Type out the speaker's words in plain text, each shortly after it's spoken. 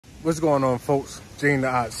What's going on, folks?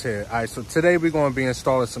 Genedaox here. All right, so today we're going to be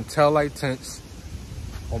installing some taillight tints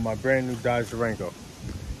on my brand new Dodge Durango.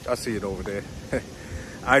 Y'all see it over there.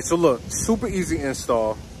 All right, so look, super easy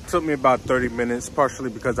install. Took me about 30 minutes,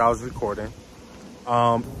 partially because I was recording.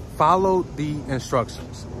 Follow the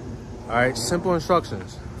instructions. All right, simple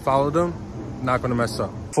instructions. Follow them, not gonna mess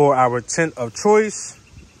up. For our tint of choice,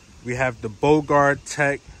 we have the Bogar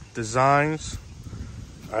Tech Designs.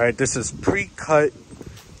 All right, this is pre-cut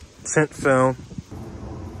tint film.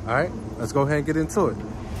 All right, let's go ahead and get into it.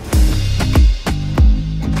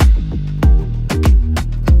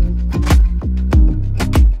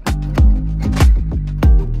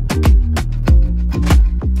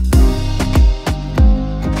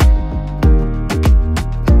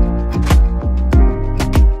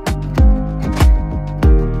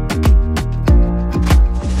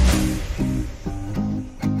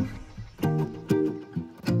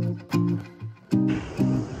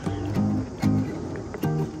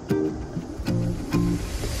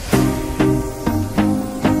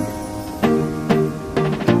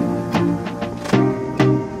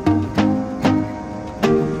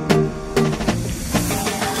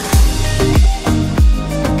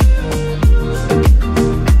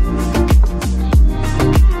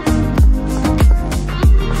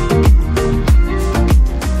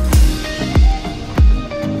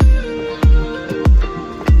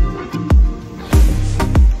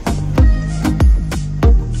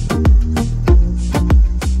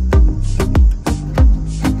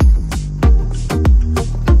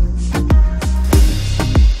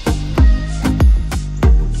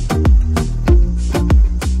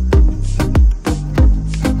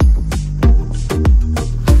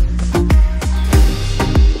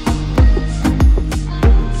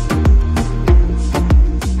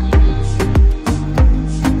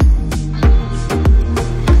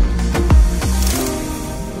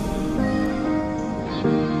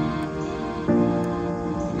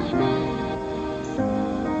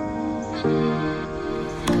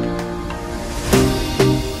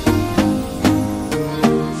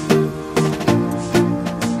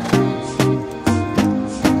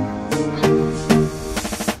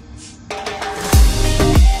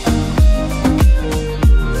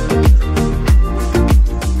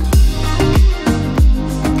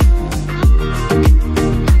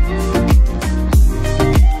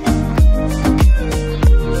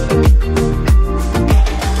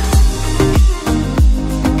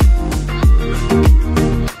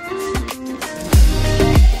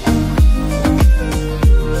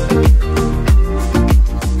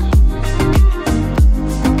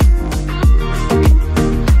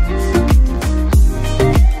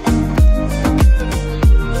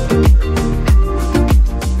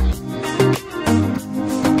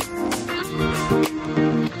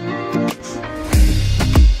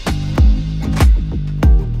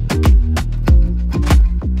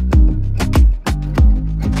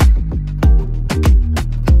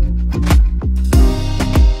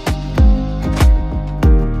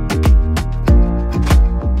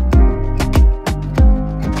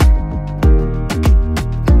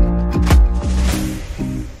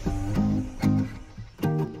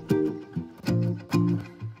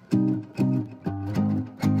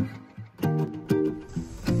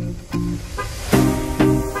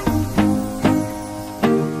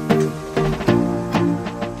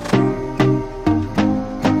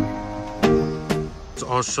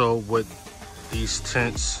 Also what these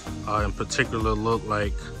tints in particular look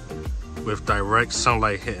like with direct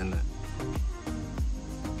sunlight hitting it.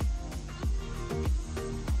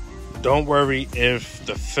 Don't worry if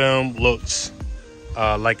the film looks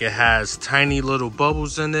like it has tiny little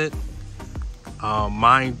bubbles in it.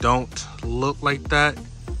 Mine don't look like that,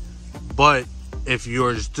 but if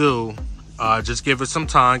yours do, just give it some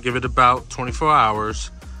time. Give it about 24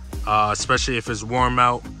 hours, especially if it's warm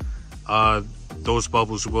out. Those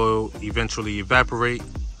bubbles will eventually evaporate.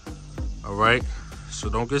 All right, so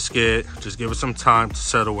don't get scared. Just give it some time to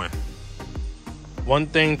settle in. One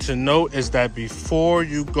thing to note is that before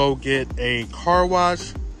you go get a car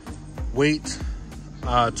wash, wait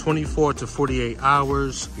 24 to 48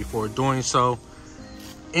 hours before doing so,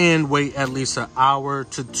 and wait at least an hour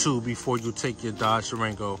to 2 before you take your Dodge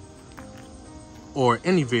Durango or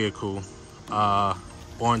any vehicle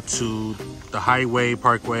onto the highway,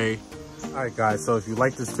 parkway. All right, guys, so if you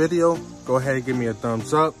like this video, go ahead and give me a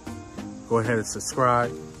thumbs up. Go ahead and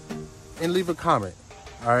subscribe and leave a comment.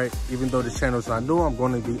 All right, even though the channel is not new, I'm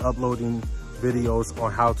going to be uploading videos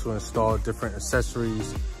on how to install different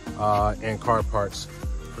accessories and car parts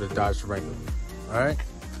for the Dodge Durango. All right,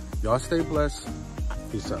 y'all stay blessed.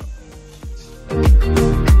 Peace out.